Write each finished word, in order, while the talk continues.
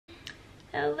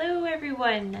Hello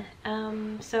everyone!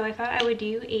 So I thought I would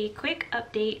do a quick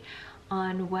update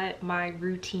on what my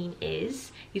routine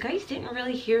is. You guys didn't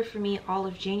really hear from me all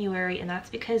of January, and that's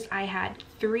because I had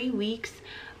 3 weeks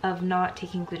of not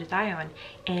taking glutathione,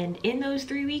 and in those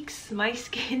 3 weeks my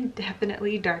skin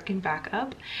definitely darkened back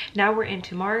up. Now we're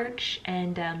into March,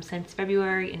 and since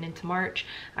February and into March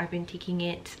I've been taking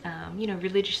it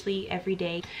religiously every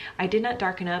day. I did not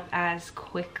darken up as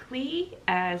quickly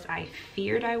as I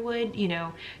feared I would.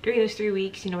 During those 3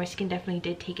 weeks, my skin definitely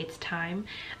did take its time.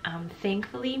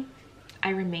 Thankfully I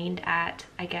remained at,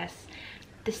 I guess,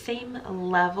 the same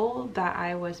level that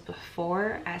I was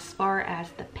before as far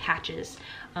as the patches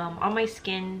on my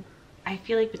skin. I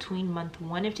feel like between month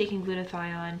 1 of taking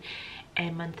glutathione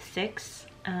and month 6,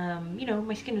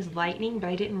 my skin was lightening, but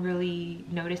I didn't really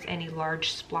notice any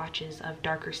large splotches of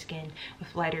darker skin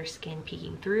with lighter skin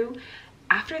peeking through.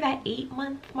 After that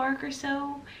 8-month mark or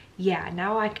so, yeah,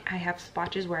 now I have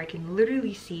splotches where I can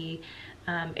literally see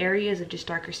areas of just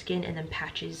darker skin and then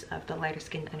patches of the lighter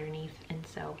skin underneath. And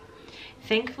so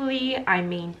thankfully I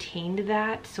maintained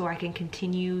that so I can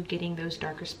continue getting those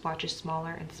darker splotches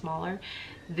smaller and smaller.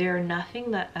 They're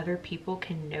nothing that other people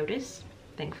can notice,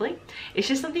 thankfully. It's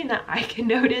just something that I can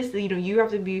notice. You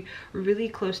have to be really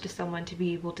close to someone to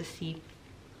be able to see,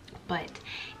 but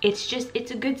it's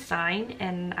a good sign.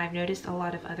 And I've noticed a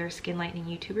lot of other skin lightening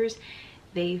YouTubers,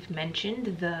 they've mentioned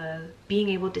the being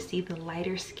able to see the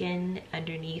lighter skin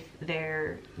underneath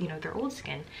their old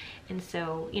skin. And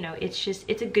so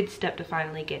it's a good step to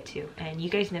finally get to. And you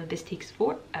guys know this takes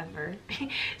forever.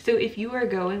 So if you are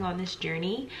going on this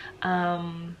journey,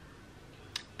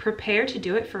 prepare to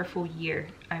do it for a full year.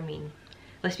 I mean,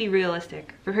 let's be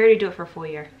realistic. Prepare to do it for a full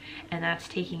year, and that's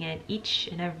taking it each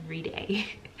and every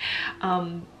day.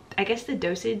 I guess the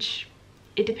dosage,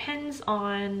 it depends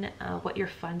on what your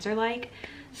funds are like.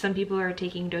 Some people are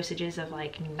taking dosages of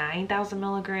like 9,000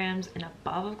 milligrams and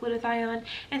above of glutathione,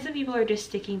 and some people are just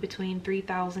sticking between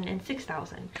 3,000 and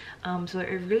 6,000. So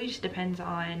it really just depends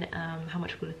on how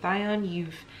much glutathione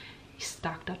you've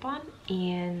stocked up on,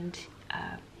 and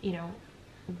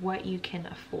what you can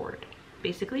afford.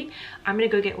 Basically, I'm gonna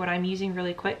go get what I'm using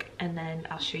really quick, and then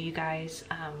I'll show you guys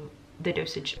the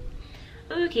dosage.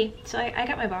 Okay, so I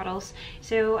got my bottles.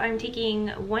 So I'm taking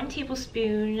 1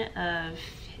 tablespoon of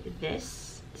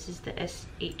this. This is the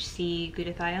SHC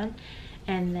glutathione,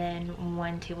 and then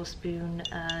 1 tablespoon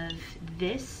of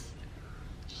this,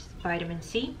 which is vitamin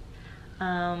C.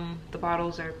 The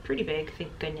bottles are pretty big,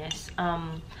 thank goodness.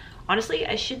 Honestly,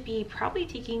 I should be probably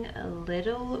taking a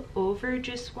little over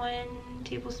just 1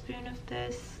 tablespoon of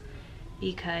this,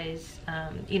 because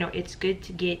it's good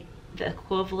to get the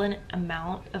equivalent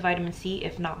amount of vitamin C,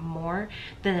 if not more,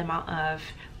 than the amount of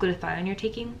glutathione you're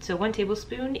taking. So 1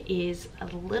 tablespoon is a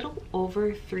little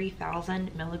over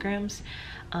 3,000 milligrams.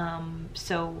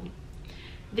 So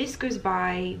this goes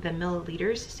by the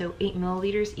milliliters. So 8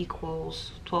 milliliters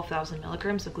equals 12,000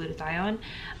 milligrams of glutathione.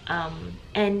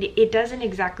 And it doesn't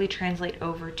exactly translate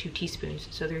over to teaspoons.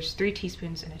 So there's 3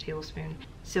 teaspoons in a tablespoon.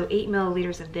 So 8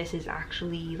 milliliters of this is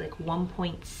actually like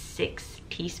 1.6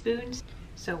 teaspoons.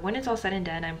 So when it's all said and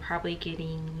done, I'm probably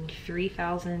getting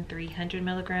 3,300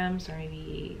 milligrams, or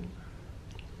maybe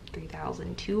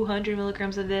 3,200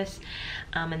 milligrams of this.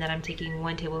 And then I'm taking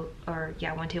 1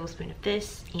 tablespoon of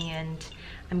this, and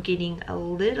I'm getting a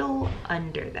little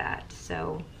under that.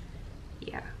 So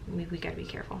yeah, we gotta be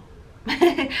careful.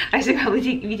 I should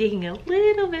probably be taking a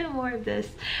little bit more of this.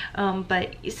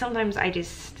 But sometimes I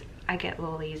get a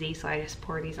little lazy, so I just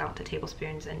pour these out to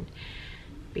tablespoons and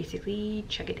basically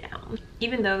chug it down.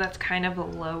 Even though that's kind of a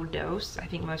low dose, I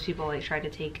think most people try to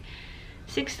take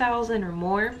 6,000 or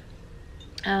more.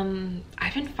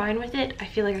 I've been fine with it. I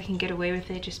feel like I can get away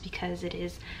with it just because it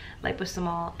is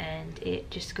liposomal and it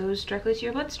just goes directly to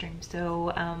your bloodstream.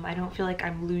 So I don't feel like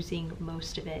I'm losing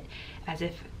most of it as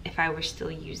if I were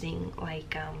still using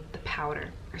like the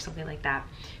powder or something like that.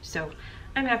 So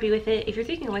I'm happy with it. If you're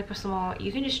taking liposomal,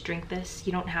 you can just drink this.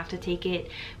 You don't have to take it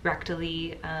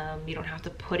rectally. You don't have to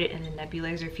put it in a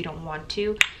nebulizer if you don't want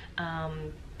to.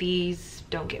 These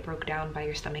don't get broke down by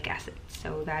your stomach acid.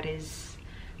 So that is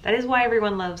why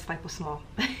everyone loves liposomal,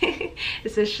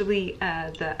 especially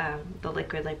the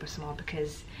liquid liposomal,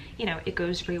 because it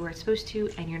goes right where it's supposed to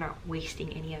and you're not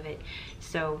wasting any of it.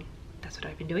 So that's what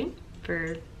I've been doing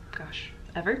for, gosh,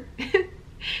 ever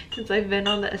since I've been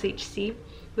on the SHC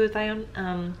glutathione.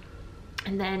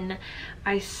 And then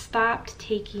I stopped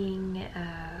taking,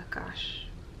 gosh,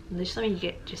 just let me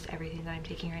get just everything that I'm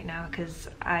taking right now, because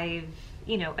I've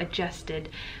adjusted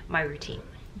my routine.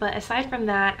 But aside from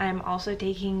that, I'm also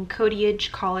taking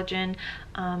kojic collagen.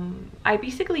 I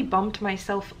basically bumped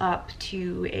myself up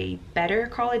to a better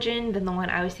collagen than the one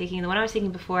I was taking. The one I was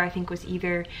taking before I think was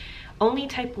either only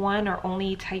type 1 or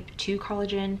only type 2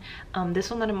 collagen.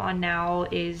 This one that I'm on now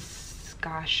is,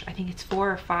 gosh, I think it's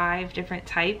 4 or 5 different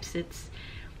types. It's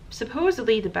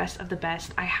supposedly the best of the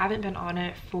best. I haven't been on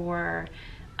it for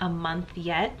a month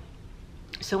yet.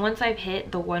 So once I've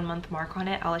hit the 1 month mark on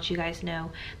it, I'll let you guys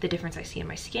know the difference I see in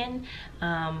my skin.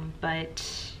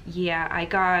 But yeah,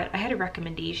 I had a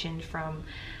recommendation from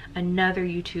another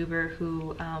YouTuber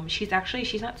who, she's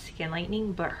not skin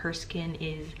lightening, but her skin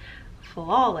is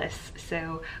flawless.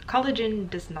 So collagen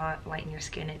does not lighten your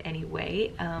skin in any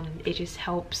way. It just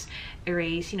helps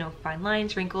erase, you know, fine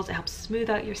lines, wrinkles. It helps smooth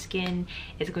out your skin.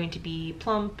 It's going to be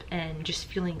plump and just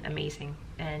feeling amazing.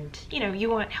 And you know, you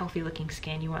want healthy looking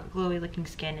skin, you want glowy looking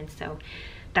skin, and so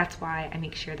that's why I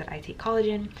make sure that I take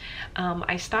collagen.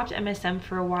 I stopped MSM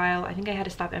for a while. I think I had to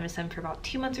stop MSM for about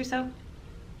 2 months or so.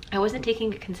 I wasn't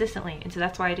taking it consistently, and so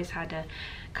that's why I just had to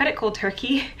cut it cold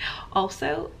turkey.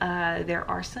 Also, there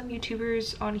are some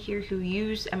YouTubers on here who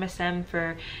use MSM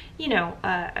for, you know,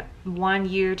 1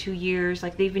 year, 2 years.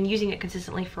 Like, they've been using it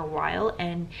consistently for a while,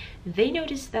 and they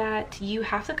notice that you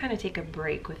have to kind of take a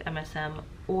break with MSM,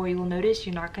 or you will notice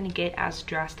you're not going to get as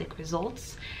drastic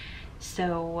results.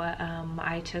 So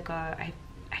I took I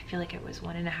feel like it was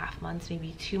 1.5 months,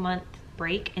 maybe 2-month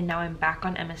break, and now I'm back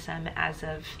on MSM as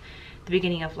of the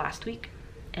beginning of last week.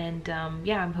 And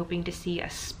yeah, I'm hoping to see a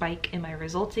spike in my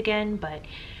results again. But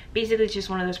basically, it's just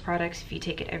one of those products, if you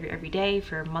take it every day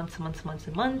for months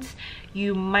and months,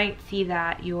 you might see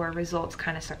that your results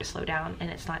kind of start to slow down and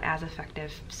it's not as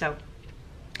effective. So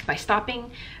by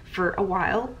stopping for a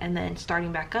while and then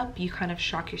starting back up, you kind of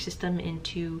shock your system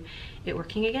into it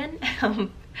working again.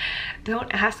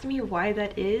 Don't ask me why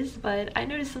that is, but I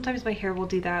notice sometimes my hair will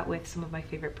do that with some of my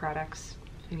favorite products.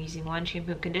 I'm using one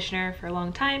shampoo and conditioner for a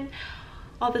long time.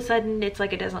 All of a sudden, it's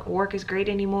like it doesn't work as great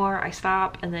anymore. I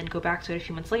stop and then go back to it a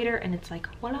few months later, and it's like,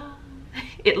 voila,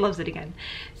 it loves it again.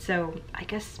 So I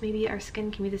guess maybe our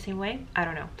skin can be the same way. I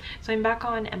don't know. So I'm back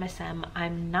on MSM.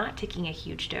 I'm not taking a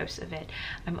huge dose of it.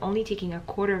 I'm only taking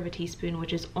 1/4 teaspoon,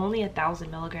 which is only 1,000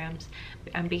 milligrams.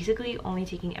 I'm basically only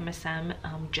taking MSM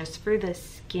just for the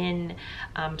skin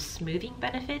smoothing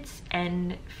benefits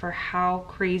and for how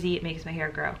crazy it makes my hair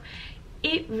grow.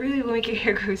 It really will make your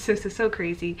hair grow so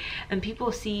crazy, and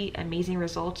people see amazing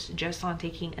results just on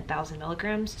taking 1,000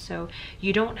 milligrams. So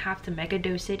you don't have to mega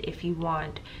dose it if you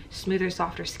want smoother,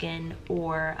 softer skin,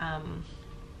 or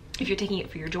if you're taking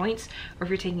it for your joints, or if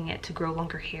you're taking it to grow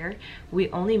longer hair. We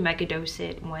only mega dose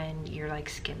it when you're like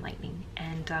skin lightening.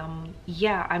 And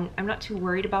yeah, I'm not too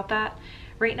worried about that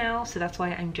right now, so that's why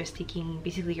I'm just taking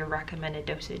basically a recommended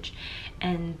dosage.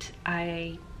 And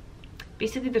I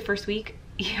basically, the first week,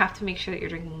 you have to make sure that you're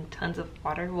drinking tons of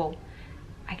water. Well,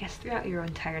 I guess throughout your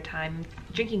entire time,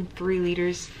 drinking 3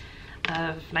 liters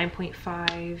of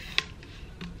 9.5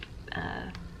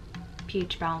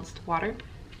 pH balanced water.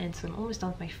 And so I'm almost done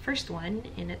with my first one,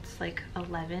 and it's like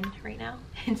 11 right now.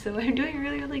 And so I'm doing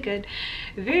really good.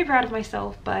 Very proud of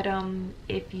myself, but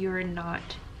if you're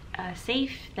not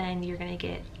safe, then you're gonna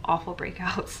get awful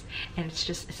breakouts, and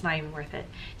it's not even worth it.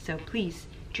 So please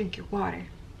drink your water.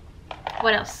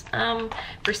 What else?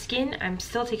 For skin, I'm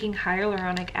still taking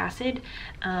hyaluronic acid.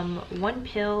 1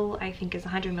 pill I think is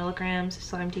 100 milligrams,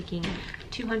 so I'm taking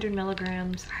 200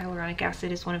 milligrams. Hyaluronic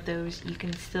acid is one of those. You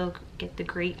can still get the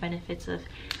great benefits of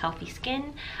healthy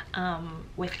skin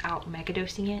without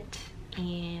megadosing it.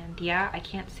 And yeah, I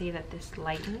can't say that this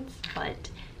lightens, but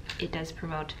it does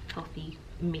promote healthy,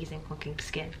 amazing looking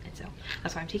skin. And so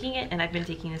that's why I'm taking it, and I've been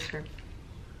taking this for,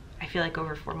 I feel like,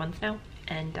 over 4 months now.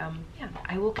 And yeah,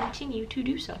 I will continue to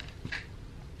do so.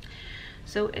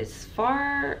 So as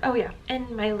far, oh yeah, and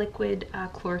my liquid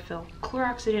chlorophyll.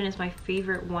 Chloroxidin is my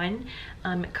favorite one.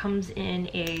 It comes in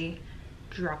a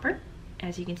dropper,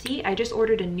 as you can see. I just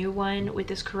ordered a new one with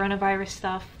this coronavirus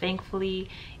stuff. Thankfully,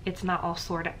 it's not all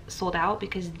sold out,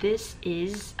 because this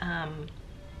is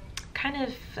kind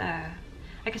of,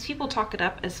 I guess people talk it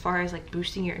up as far as like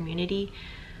boosting your immunity.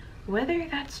 Whether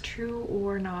that's true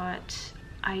or not,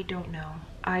 I don't know.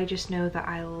 I just know that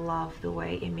I love the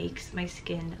way it makes my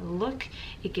skin look.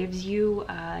 It gives you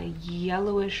a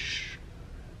yellowish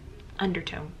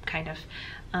undertone, kind of,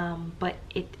 but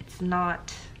it's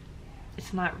not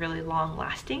really long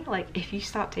lasting. Like, if you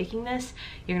stop taking this,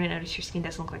 you're gonna notice your skin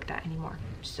doesn't look like that anymore.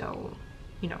 So,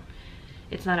 you know,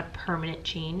 It's not a permanent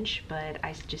change, but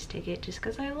I just take it just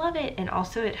because I love it. And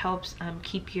also it helps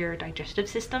keep your digestive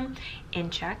system in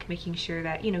check, making sure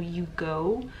that, you know, you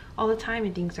go all the time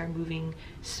and things are moving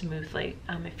smoothly.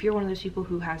 If you're one of those people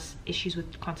who has issues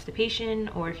with constipation,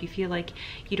 or if you feel like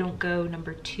you don't go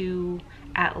number 2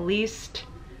 at least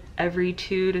every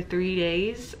 2 to 3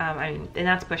 days, I mean, and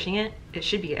that's pushing it, it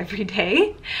should be every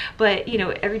day, but you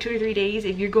know, every 2 to 3 days,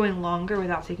 if you're going longer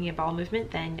without taking a bowel movement,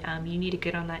 then you need to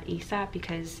get on that ASAP,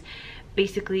 because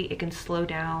basically it can slow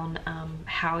down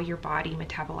how your body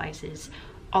metabolizes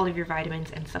all of your vitamins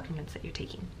and supplements that you're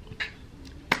taking.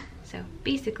 So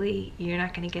basically you're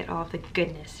not going to get all of the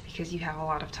goodness because you have a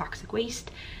lot of toxic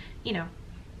waste, you know,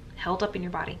 held up in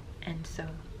your body. And so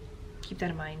keep that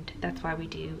in mind. That's why we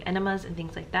do enemas and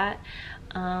things like that.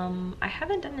 I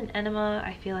haven't done an enema,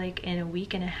 I feel like, in a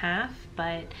week and a half,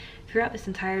 but throughout this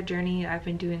entire journey I've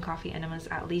been doing coffee enemas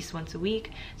at least once a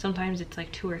week. Sometimes it's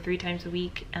like 2 or 3 times a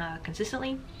week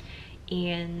consistently.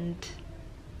 And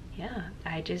yeah,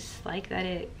 I just like that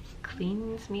it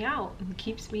cleans me out and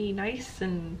keeps me nice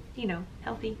and, you know,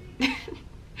 healthy.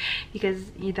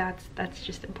 Because that's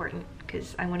just important,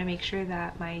 because I want to make sure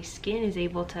that my skin is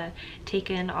able to take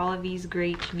in all of these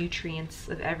great nutrients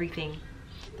of everything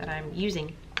that I'm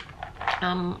using.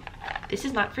 This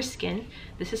is not for skin.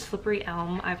 This is slippery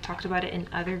elm. I've talked about it in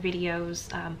other videos.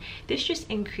 This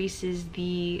just increases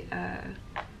the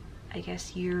I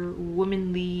guess your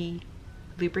womanly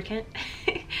lubricant,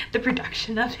 the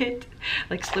production of it,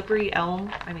 like slippery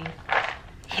elm. I mean,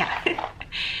 yeah.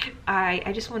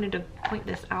 I just wanted to point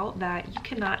this out, that you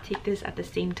cannot take this at the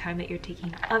same time that you're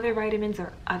taking other vitamins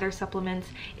or other supplements.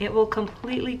 It will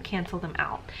completely cancel them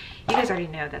out. You guys already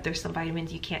know that there's some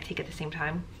vitamins you can't take at the same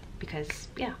time because,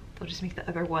 yeah, they'll just make the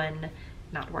other one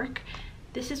not work.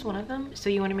 This is one of them, so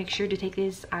you want to make sure to take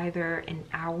this either an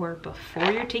hour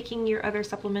before you're taking your other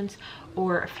supplements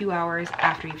or a few hours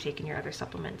after you've taken your other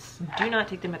supplements. Do not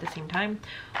take them at the same time,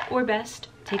 or best,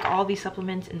 take all these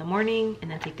supplements in the morning and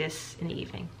then take this in the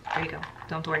evening. There you go.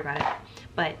 Don't worry about it.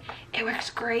 But it works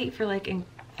great for like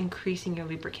increasing your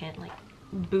lubricant, like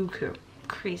buku,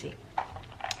 crazy.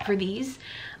 For these,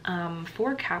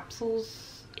 4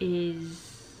 capsules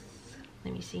is,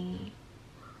 let me see,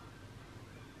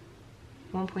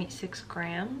 1.6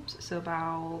 grams, so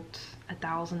about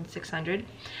 1,600.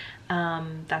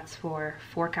 That's for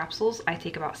 4 capsules. I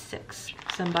take about 6.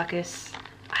 Sambucus,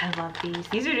 I love these.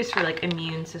 These are just for like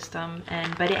immune system,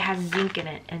 but it has zinc in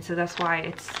it, and so that's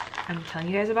why I'm telling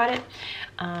you guys about it.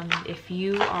 If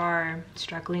you are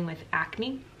struggling with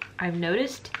acne, I've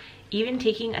noticed even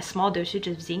taking a small dosage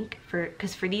of zinc,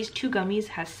 because for these 2 gummies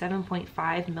has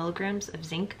 7.5 milligrams of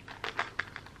zinc.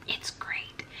 It's great.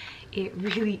 It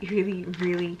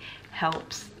really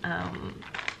helps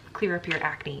clear up your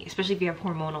acne, especially if you have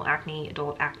hormonal acne,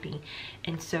 adult acne.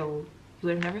 And so you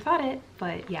would have never thought it,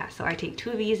 but yeah, so I take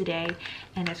 2 of these a day,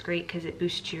 and that's great because it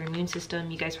boosts your immune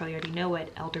system. You guys probably already know what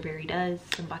elderberry does,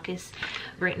 sambucus.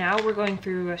 Right now we're going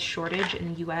through a shortage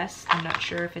in the US. I'm not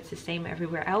sure if it's the same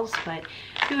everywhere else, but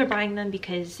people are buying them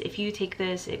because if you take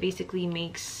this, it basically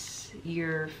makes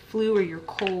your flu or your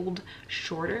cold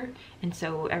shorter, and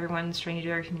so everyone's trying to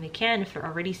do everything they can if they're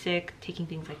already sick, taking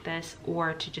things like this,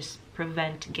 or to just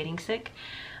prevent getting sick.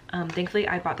 Thankfully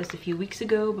I bought this a few weeks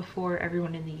ago before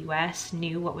everyone in the US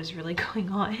knew what was really going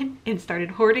on and started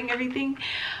hoarding everything.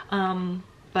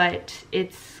 But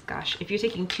it's, gosh, if you're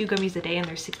taking 2 gummies a day and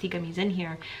there's 60 gummies in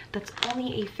here, that's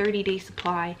only a 30-day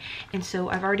supply. And so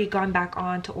I've already gone back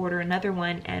on to order another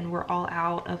one, and we're all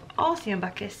out of all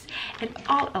sambucus and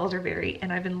all elderberry.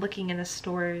 And I've been looking in the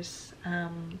stores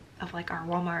of like our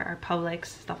Walmart, our Publix,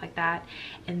 stuff like that,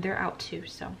 and they're out too.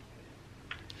 So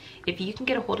if you can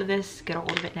get a hold of this, get a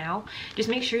hold of it now. Just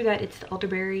make sure that it's the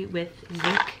elderberry with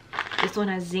zinc. This one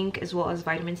has zinc as well as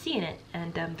vitamin C in it,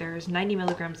 and there's 90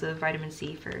 milligrams of vitamin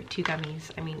C for 2 gummies.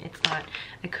 I mean, it's not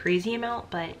a crazy amount,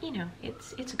 but you know,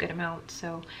 it's a good amount.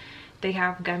 So they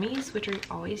have gummies, which are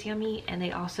always yummy, and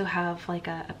they also have like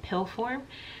a pill form.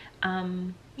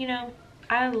 You know,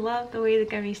 I love the way the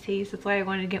gummies taste. That's why I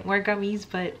wanted to get more gummies,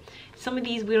 but some of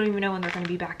these we don't even know when they're going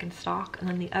to be back in stock, and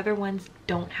then the other ones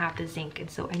don't have the zinc,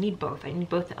 and so I need both. I need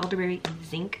both the elderberry and the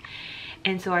zinc.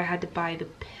 And so I had to buy the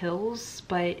pills,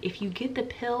 but if you get the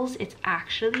pills, it's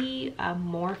actually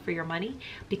more for your money,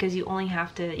 because you only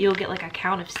have to, you'll get like a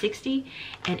count of 60,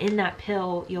 and in that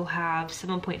pill you'll have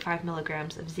 7.5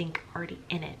 milligrams of zinc already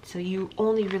in it. So you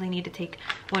only really need to take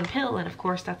 1 pill, and of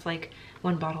course that's like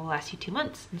 1 bottle lasts you 2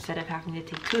 months instead of having to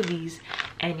take 2 of these,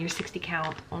 and your 60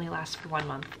 count only lasts for 1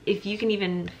 month. If you can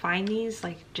even find these,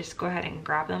 like, just go ahead and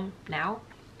grab them now,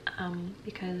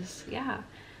 because yeah,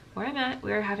 where I'm at,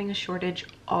 we're having a shortage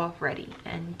already,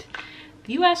 and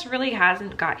The US really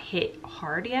hasn't got hit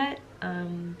hard yet,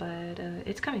 but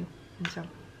it's coming. And so,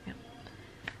 yeah.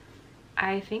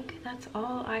 I think that's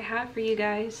all I have for you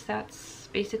guys. That's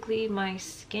basically my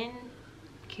skin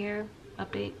care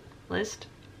update list.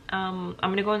 I'm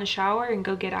gonna go in the shower and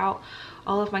go get out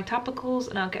all of my topicals,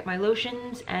 and I'll get my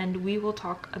lotions, and we will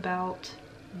talk about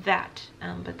that.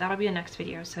 But that'll be the next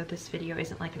video, so this video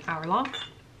isn't like an hour long.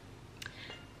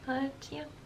 But yeah,